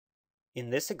In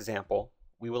this example,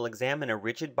 we will examine a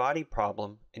rigid body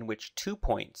problem in which 2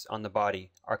 points on the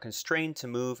body are constrained to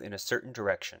move in a certain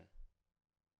direction.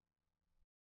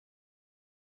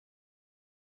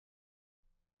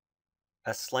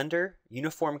 A slender,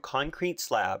 uniform concrete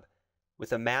slab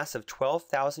with a mass of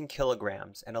 12,000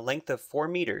 kilograms and a length of 4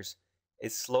 meters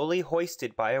is slowly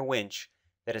hoisted by a winch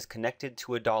that is connected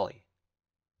to a dolly.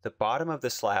 The bottom of the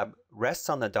slab rests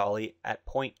on the dolly at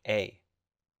point A.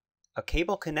 A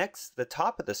cable connects the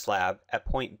top of the slab at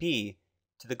point B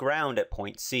to the ground at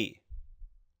point C.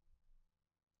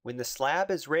 When the slab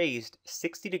is raised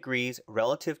 60 degrees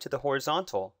relative to the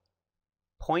horizontal,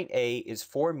 point A is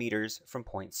 4 meters from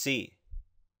point C.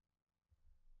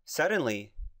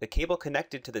 Suddenly, the cable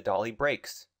connected to the dolly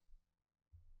breaks.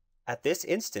 At this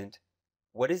instant,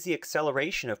 what is the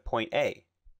acceleration of point A?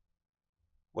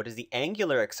 What is the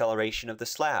angular acceleration of the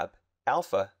slab,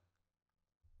 alpha?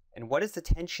 And what is the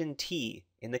tension T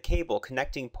in the cable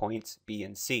connecting points B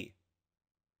and C?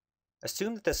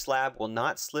 Assume that the slab will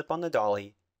not slip on the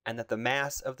dolly and that the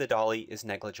mass of the dolly is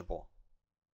negligible.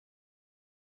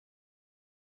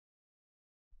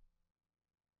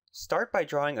 Start by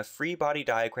drawing a free body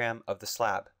diagram of the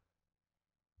slab.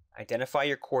 Identify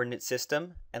your coordinate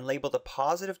system and label the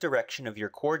positive direction of your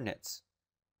coordinates.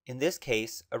 In this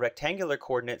case, a rectangular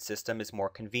coordinate system is more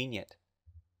convenient.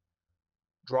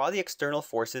 Draw the external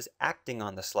forces acting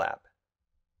on the slab.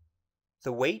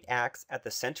 The weight acts at the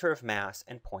center of mass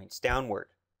and points downward.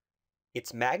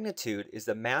 Its magnitude is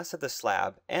the mass of the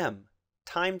slab, m,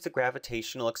 times the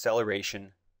gravitational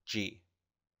acceleration, g.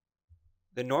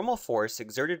 The normal force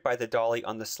exerted by the dolly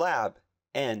on the slab,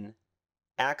 n,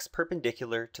 acts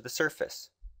perpendicular to the surface.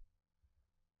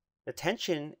 The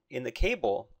tension in the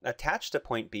cable attached to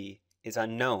point B is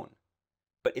unknown,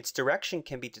 but its direction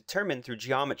can be determined through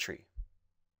geometry.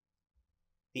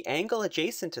 The angle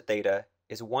adjacent to theta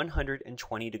is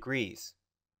 120 degrees.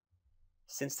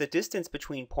 Since the distance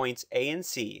between points A and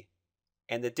C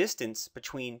and the distance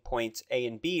between points A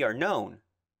and B are known,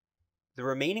 the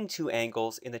remaining 2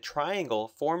 angles in the triangle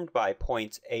formed by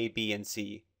points A, B, and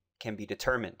C can be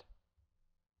determined.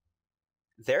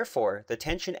 Therefore, the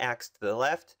tension acts to the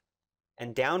left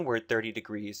and downward 30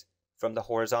 degrees from the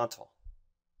horizontal.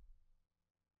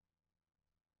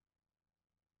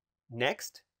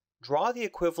 Next, draw the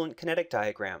equivalent kinetic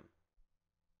diagram.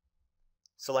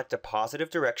 Select a positive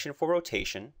direction for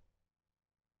rotation.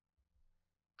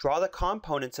 Draw the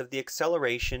components of the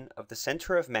acceleration of the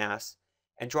center of mass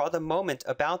and draw the moment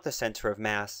about the center of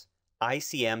mass,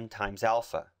 ICM times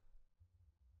alpha.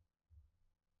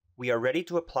 We are ready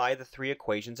to apply the 3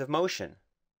 equations of motion: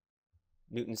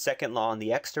 Newton's second law in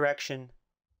the x direction,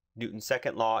 Newton's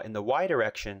second law in the y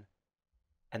direction,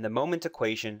 and the moment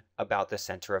equation about the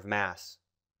center of mass.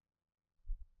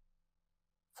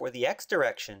 For the x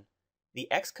direction,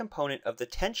 the x component of the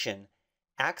tension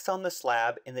acts on the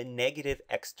slab in the negative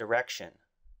x direction.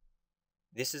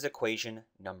 This is equation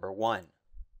number 1.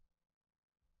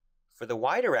 For the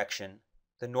y direction,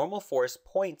 the normal force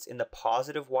points in the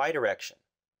positive y direction,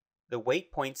 the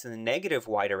weight points in the negative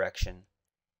y direction,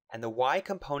 and the y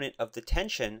component of the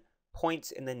tension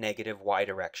points in the negative y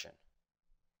direction.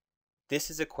 This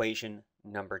is equation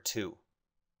number 2.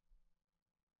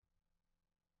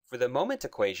 For the moment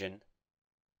equation,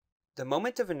 the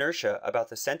moment of inertia about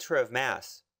the center of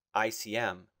mass,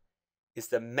 ICM, is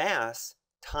the mass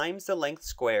times the length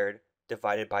squared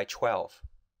divided by 12.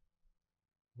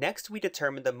 Next, we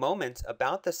determine the moment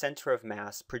about the center of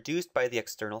mass produced by the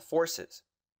external forces.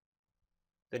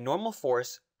 The normal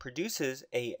force produces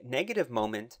a negative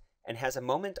moment and has a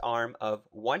moment arm of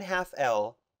 1/2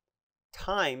 L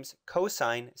times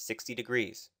cosine 60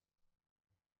 degrees.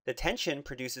 The tension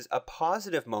produces a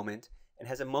positive moment and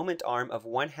has a moment arm of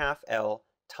 1/2 L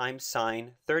times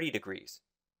sine 30 degrees.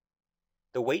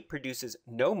 The weight produces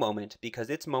no moment because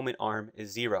its moment arm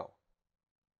is 0.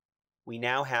 We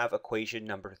now have equation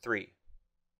number 3.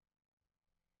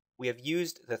 We have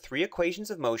used the 3 equations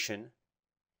of motion,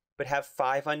 but have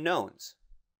 5 unknowns: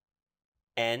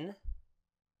 n,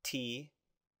 t,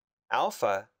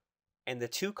 alpha, and the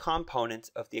 2 components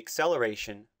of the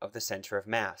acceleration of the center of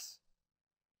mass.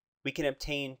 We can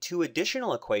obtain 2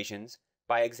 additional equations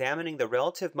by examining the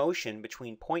relative motion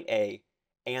between point A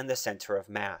and the center of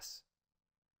mass.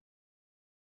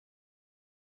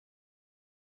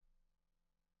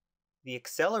 The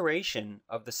acceleration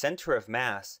of the center of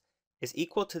mass is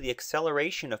equal to the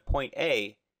acceleration of point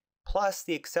A plus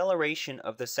the acceleration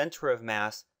of the center of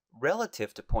mass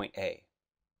relative to point A.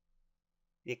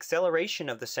 The acceleration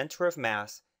of the center of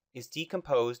mass is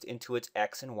decomposed into its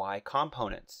x and y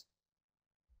components.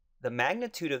 The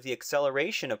magnitude of the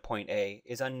acceleration of point A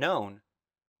is unknown,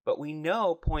 but we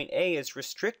know point A is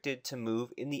restricted to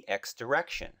move in the x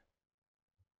direction.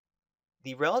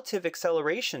 The relative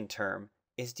acceleration term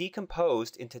is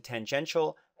decomposed into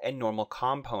tangential and normal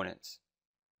components.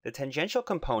 The tangential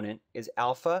component is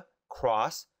alpha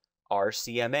cross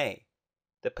RCMA,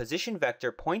 the position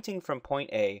vector pointing from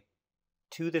point A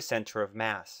to the center of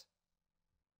mass.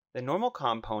 The normal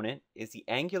component is the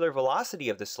angular velocity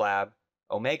of the slab,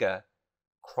 omega,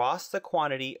 cross the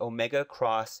quantity omega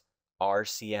cross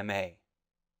RCMA.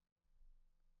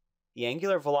 The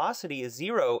angular velocity is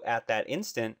 0 at that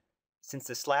instant since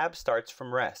the slab starts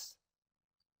from rest.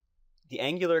 The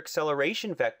angular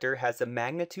acceleration vector has the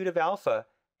magnitude of alpha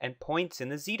and points in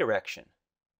the z direction.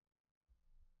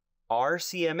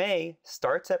 RCMA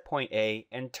starts at point A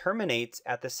and terminates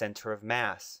at the center of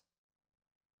mass.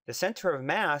 The center of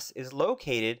mass is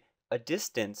located a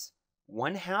distance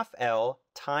 1/2 L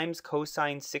times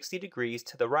cosine 60 degrees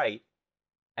to the right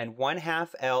and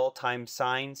 1/2 L times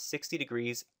sine 60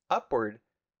 degrees upward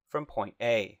from point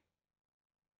A.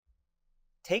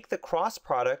 Take the cross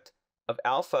product of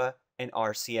alpha and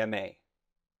RCMA.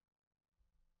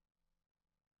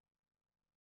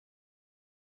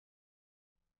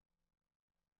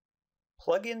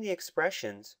 Plug in the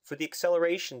expressions for the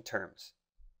acceleration terms.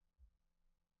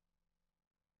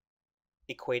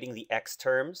 Equating the x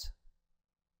terms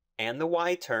and the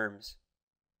y terms,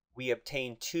 we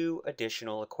obtain 2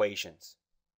 additional equations.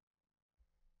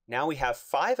 Now we have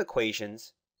 5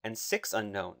 equations and 6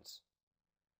 unknowns.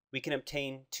 We can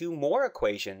obtain 2 more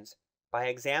equations by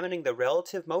examining the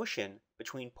relative motion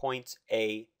between points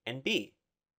A and B.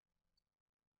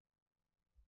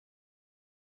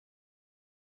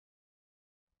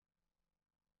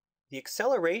 The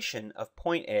acceleration of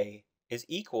point A is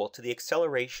equal to the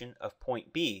acceleration of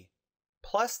point B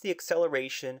plus the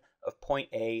acceleration of point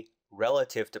A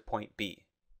relative to point B.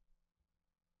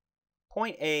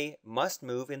 Point A must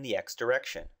move in the x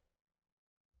direction.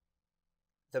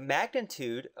 The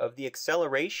magnitude of the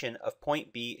acceleration of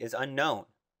point B is unknown,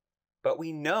 but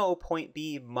we know point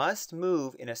B must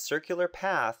move in a circular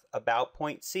path about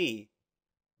point C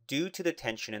due to the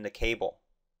tension in the cable.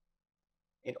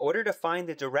 In order to find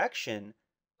the direction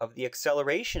of the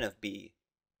acceleration of B,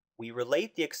 we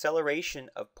relate the acceleration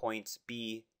of points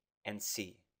B and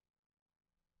C.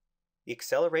 The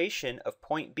acceleration of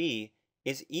point B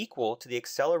is equal to the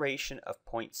acceleration of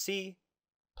point C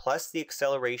plus the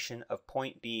acceleration of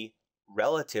point B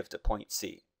relative to point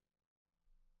C.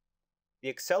 The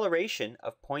acceleration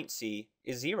of point C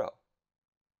is 0.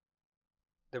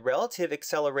 The relative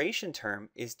acceleration term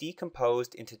is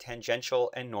decomposed into tangential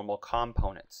and normal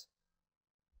components.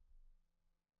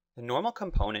 The normal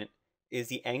component is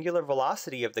the angular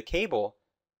velocity of the cable,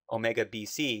 omega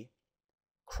BC,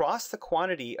 cross the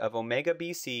quantity of omega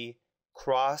BC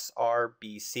cross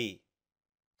RBC,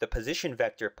 the position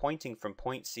vector pointing from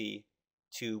point C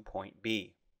to point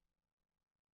B.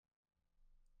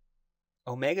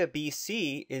 Omega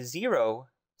BC is 0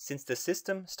 since the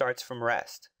system starts from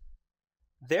rest.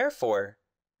 Therefore,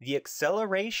 the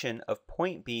acceleration of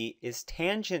point B is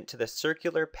tangent to the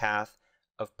circular path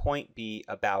of point B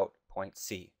about point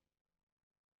C.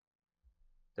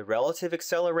 The relative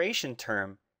acceleration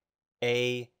term,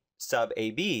 A sub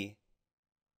AB,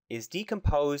 is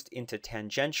decomposed into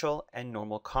tangential and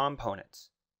normal components.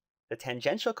 The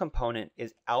tangential component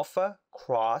is alpha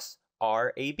cross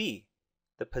RAB,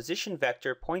 the position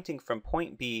vector pointing from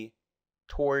point B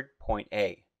toward point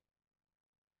A.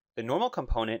 The normal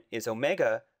component is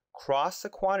omega cross the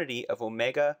quantity of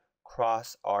omega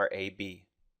cross RAB.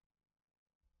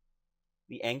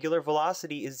 The angular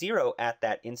velocity is 0 at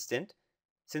that instant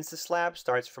since the slab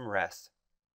starts from rest.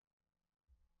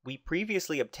 We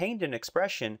previously obtained an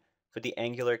expression for the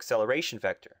angular acceleration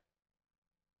vector.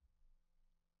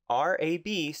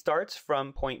 RAB starts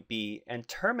from point B and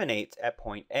terminates at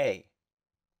point A.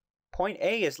 Point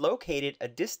A is located a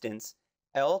distance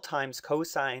L times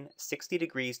cosine 60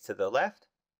 degrees to the left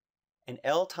and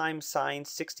L times sine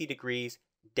 60 degrees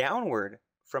downward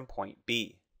from point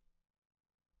B.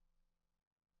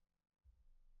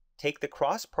 Take the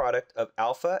cross product of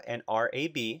alpha and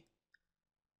RAB,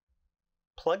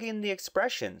 plug in the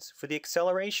expressions for the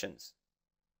accelerations.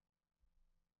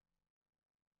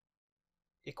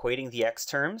 Equating the x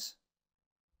terms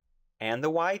and the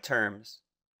y terms,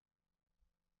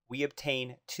 we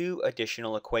obtain 2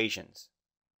 additional equations.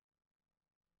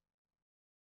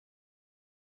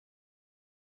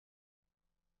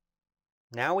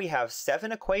 Now we have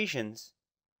 7 equations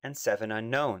and 7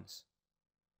 unknowns,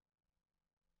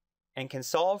 and can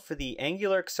solve for the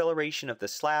angular acceleration of the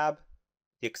slab,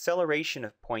 the acceleration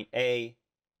of point A,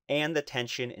 and the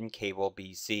tension in cable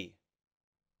BC.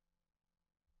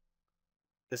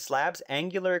 the slab's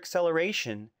angular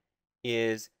acceleration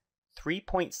is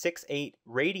 3.68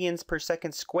 radians per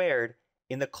second squared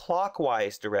in the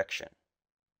clockwise direction.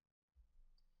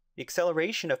 The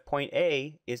acceleration of point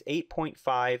A is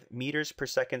 8.5 meters per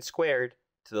second squared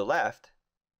to the left,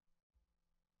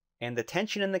 and the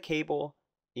tension in the cable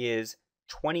is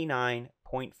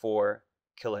 29.4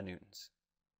 kilonewtons.